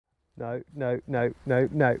No, no, no, no,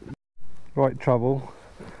 no. Right, Trouble.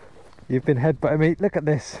 You've been headbutting me. Look at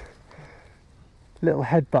this. Little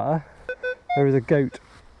headbutter. There is a goat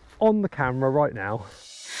on the camera right now.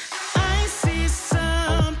 I see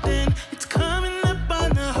something. It's coming up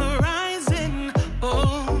on the horizon.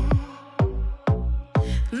 Oh,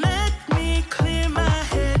 let me clear my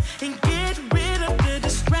head and get rid of the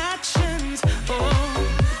distractions. Oh,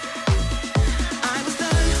 I was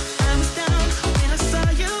down when I saw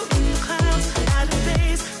you in the clouds. Out of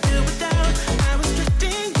phase, filled with doubt. I was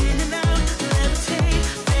drifting in and out, levitate,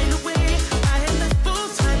 fade away. I had left full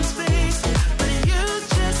time and space, but you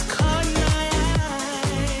just caught my eye.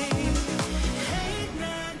 Hey,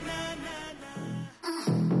 nah, nah, nah, nah.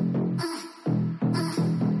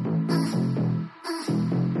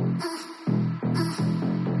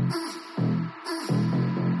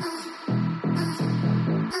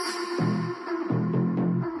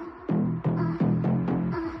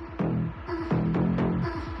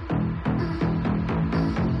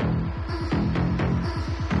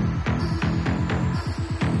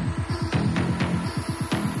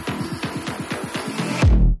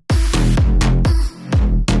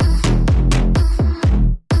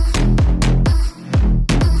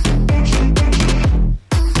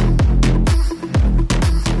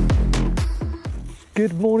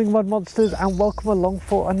 Good morning, mud monsters, and welcome along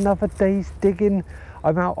for another day's digging.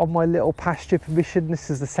 I'm out on my little pasture mission. This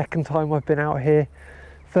is the second time I've been out here.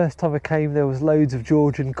 First time I came, there was loads of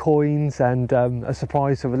Georgian coins and a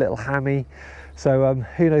surprise of a little hammy. So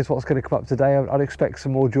who knows what's going to come up today. I'd expect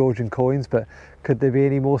some more Georgian coins, but could there be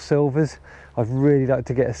any more silvers? I'd really like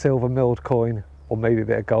to get a silver milled coin, or maybe a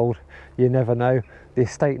bit of gold. You never know. The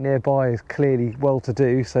estate nearby is clearly well to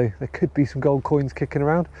do, so there could be some gold coins kicking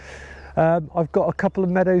around. I've got a couple of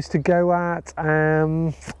meadows to go at,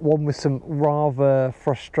 one with some rather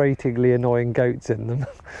frustratingly annoying goats in them.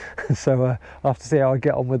 So I'll have to see how I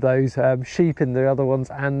get on with those. Sheep in the other ones,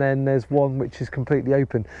 and then there's one which is completely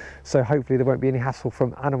open, so hopefully there won't be any hassle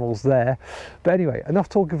from animals there. But anyway, enough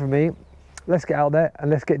talking from me. Let's get out there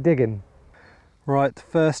and let's get digging. Right,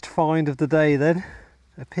 first find of the day then.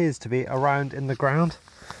 Appears to be around in the ground,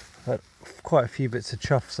 but quite a few bits of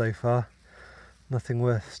chuff so far. Nothing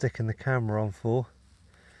worth sticking the camera on for.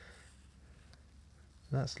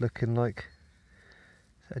 That's looking like,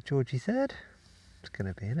 is that a Georgie third? It's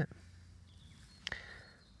going to be, isn't it?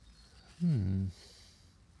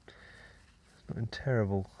 It's not in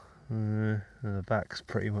terrible. And the back's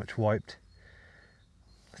pretty much wiped,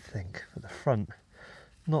 I think, but the front,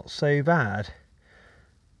 not so bad.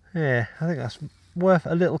 Yeah, I think that's worth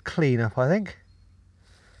a little clean up, I think.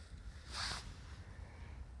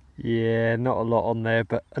 Yeah, not a lot on there,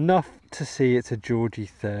 but enough to see it's a Georgie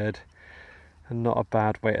third, and not a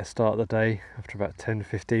bad way to start the day after about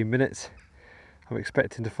 10-15 minutes. I'm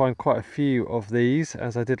expecting to find quite a few of these,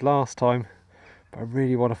 as I did last time, but I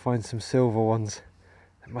really want to find some silver ones.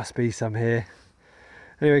 There must be some here.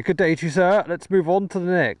 Anyway, good day to you, sir. Let's move on to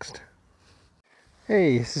the next.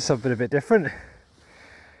 Hey, this is something a bit different.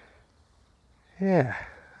 Yeah,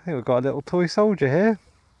 I think we've got a little toy soldier here.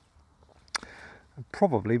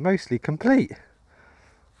 Probably mostly complete.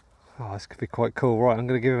 Oh, this could be quite cool. Right, I'm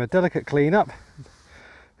going to give him a delicate clean up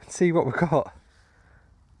and see what we've got.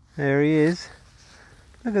 There he is.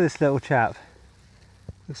 Look at this little chap.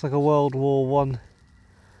 Looks like a World War I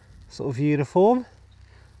sort of uniform.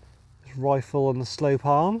 His rifle on the slope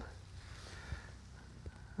arm.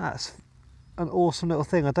 That's an awesome little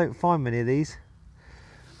thing. I don't find many of these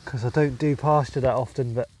because I don't do pasture that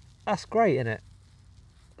often, but that's great, isn't it?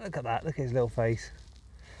 Look at that, look at his little face.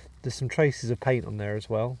 There's some traces of paint on there as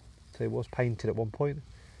well, so it was painted at one point.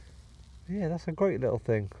 Yeah, that's a great little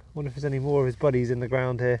thing. I wonder if there's any more of his buddies in the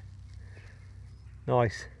ground here.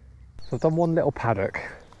 Nice. So I've done one little paddock.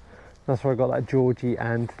 That's where I got that Georgie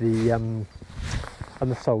and the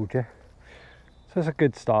soldier. So it's a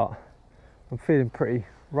good start. I'm feeling pretty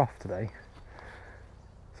rough today,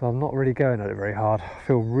 so I'm not really going at it very hard. I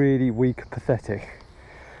feel really weak and pathetic.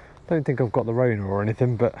 Don't think I've got the Rona or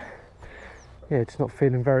anything, but yeah, just not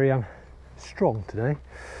feeling very strong today.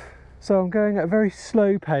 So I'm going at a very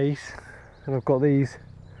slow pace, and I've got these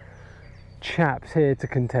chaps here to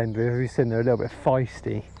contend with. You've seen they're a little bit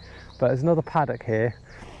feisty, but there's another paddock here,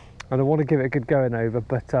 and I want to give it a good going over,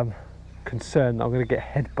 but I'm concerned that I'm going to get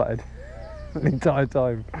headbutted the entire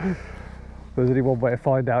time. There's only one way to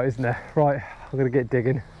find out, isn't there? Right, I'm going to get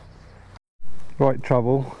digging. Right,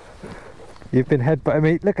 Trouble. You've been headbutting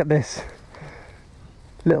me. Look at this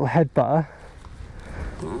little headbutter.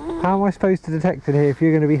 How am I supposed to detect it here if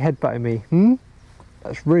you're going to be headbutting me?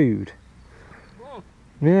 That's rude.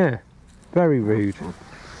 Yeah, very rude.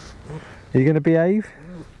 Are you going to behave?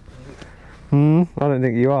 I don't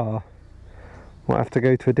think you are. Might have to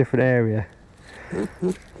go to a different area.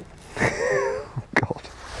 Oh God.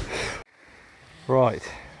 Right,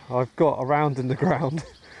 I've got a round in the ground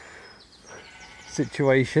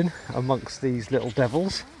situation amongst these little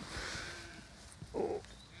devils. Oh,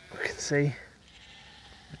 you can see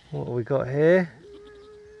what have we got here.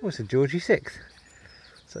 Oh, it's a Georgie 6th.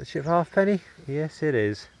 Is that ship halfpenny? Yes, it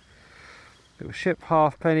is. Little ship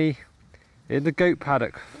halfpenny in the goat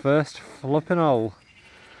paddock. First flipping hole.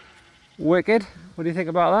 Wicked. What do you think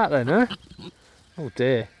about that then, huh? Oh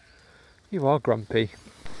dear. You are grumpy.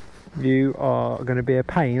 You are going to be a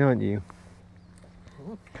pain, aren't you?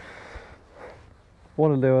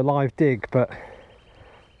 Want to do a live dig, but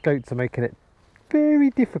goats are making it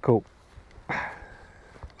very difficult. Got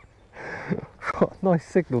a nice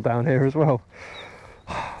signal down here as well.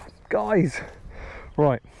 Guys!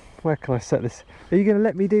 Right, where can I set this? Are you going to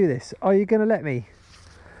let me do this? Are you going to let me?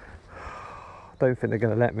 Don't think they're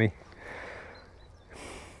going to let me.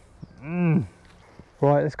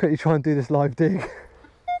 Right, let's quickly try and do this live dig.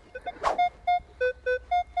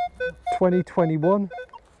 2021.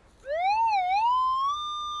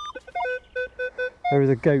 There is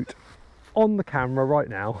a goat on the camera right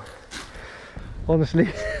now. Honestly,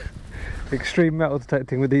 extreme metal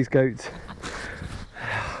detecting with these goats.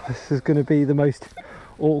 This is going to be the most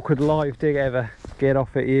awkward live dig ever. Get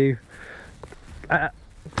off at you.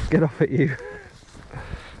 Get off at you.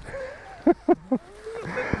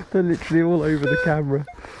 They're literally all over the camera.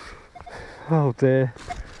 Oh dear.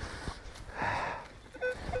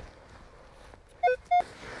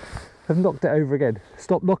 I've knocked it over again.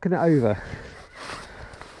 Stop knocking it over.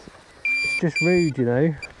 It's just rude, you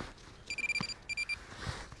know.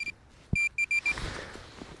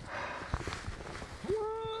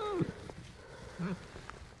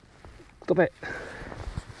 Stop it.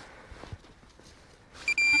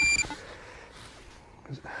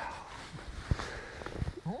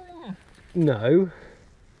 No.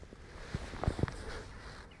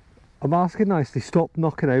 I'm asking nicely, stop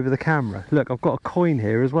knocking over the camera. Look, I've got a coin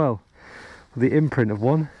here as well. With the imprint of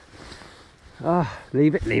one. Ah,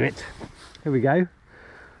 leave it, leave it. Here we go.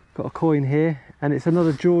 Got a coin here, and it's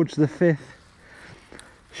another George V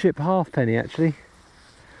ship halfpenny actually.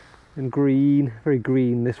 In green, very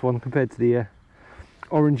green this one compared to the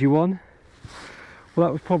orangey one. Well,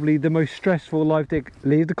 that was probably the most stressful live dig.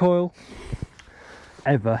 Leave the coil.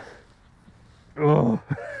 Ever. Oh.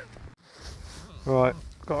 Right,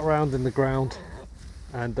 got around in the ground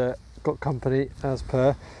and got company as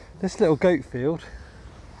per. This little goat field,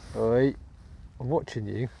 oi, I'm watching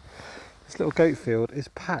you. This little goat field is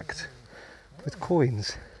packed with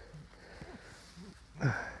coins.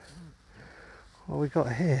 What have we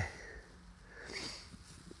got here?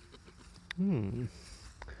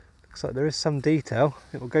 Looks like there is some detail.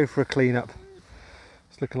 It will go for a clean up.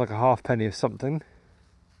 It's looking like a halfpenny of something.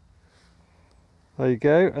 There you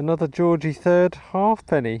go, another Georgie III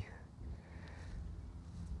halfpenny.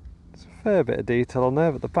 There's a fair bit of detail on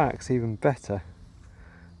there, but the back's even better.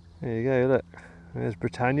 There you go, look. There's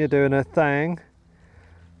Britannia doing her thing.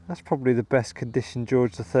 That's probably the best condition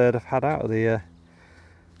George III I've had out of the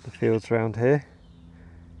fields around here.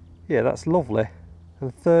 Yeah, that's lovely.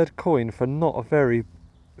 And third coin for not a very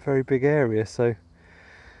big area, so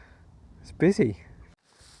it's busy.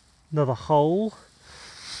 Another hole.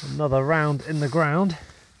 Another round in the ground,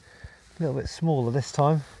 a little bit smaller this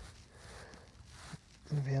time.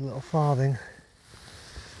 Maybe a little farthing.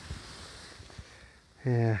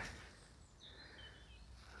 Yeah.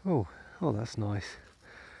 Oh, that's nice.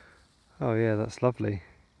 Oh yeah, that's lovely.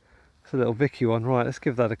 It's a little Vicky one. Right, let's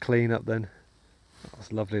give that a clean up then. That's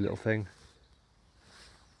a lovely little thing.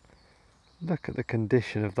 Look at the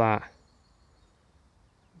condition of that.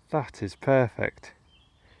 That is perfect.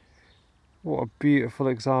 What a beautiful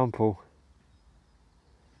example.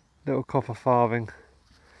 Little copper farthing.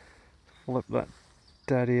 Flip that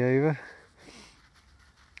daddy over.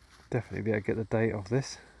 Definitely be able to get the date of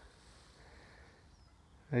this.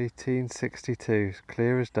 1862,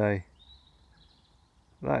 clear as day.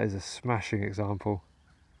 That is a smashing example.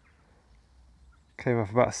 Came off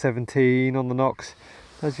about 17 on the knocks.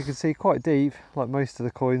 As you can see, quite deep, like most of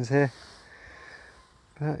the coins here.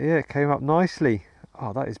 But yeah, it came up nicely.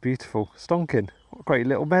 Oh, that is beautiful. Stonking. What a great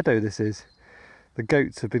little meadow this is. The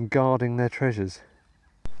goats have been guarding their treasures.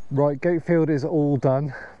 Right, goat field is all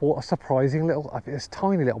done. What a surprising little, it's a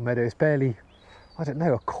tiny little meadow. It's barely, I don't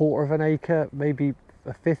know, a quarter of an acre, maybe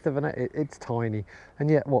a fifth of an acre. It's tiny. And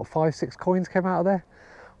yet, what, 5, 6 coins came out of there?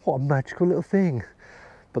 What a magical little thing.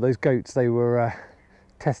 But those goats, they were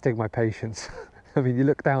testing my patience. I mean, you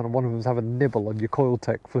look down and one of them's having a nibble on your coil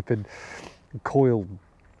tech flipping coil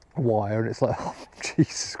wire, and it's like, oh,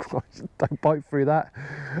 Jesus Christ, don't bite through that.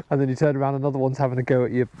 And then you turn around, another one's having a go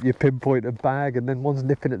at your pinpointed bag, and then one's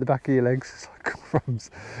nipping at the back of your legs. It's like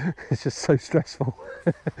crumbs. It's just so stressful.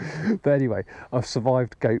 But anyway, I've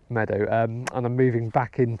survived Goat Meadow, and I'm moving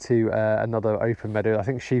back into another open meadow. I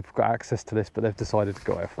think sheep have got access to this, but they've decided to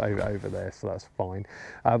go over there, so that's fine.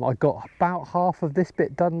 I got about half of this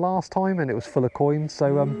bit done last time, and it was full of coins,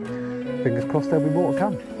 so fingers crossed there'll be more to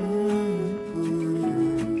come.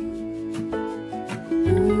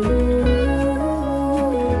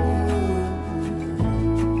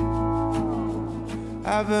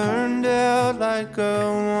 I burned out like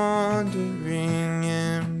a wandering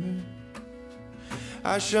ember.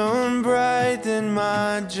 I shone bright, then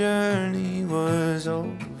my journey was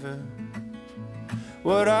over.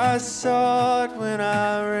 What I sought when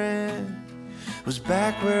I ran was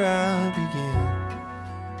back where I began.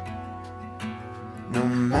 No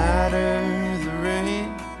matter the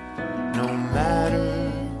rain, no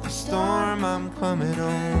matter the storm, I'm coming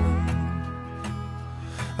home.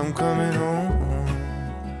 I'm coming home.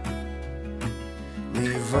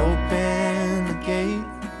 Leave open the gate,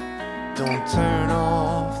 don't turn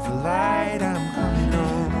off the light, I'm coming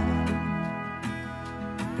home.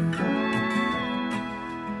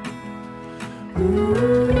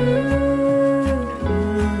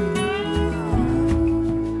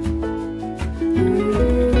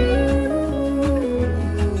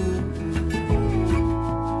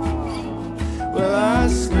 Well, I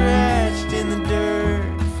scratched in the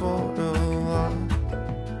dirt for a while.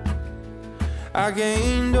 I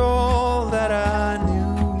gained all that I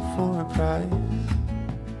knew for a price.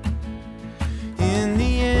 In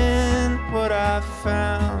the end, what I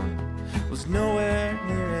found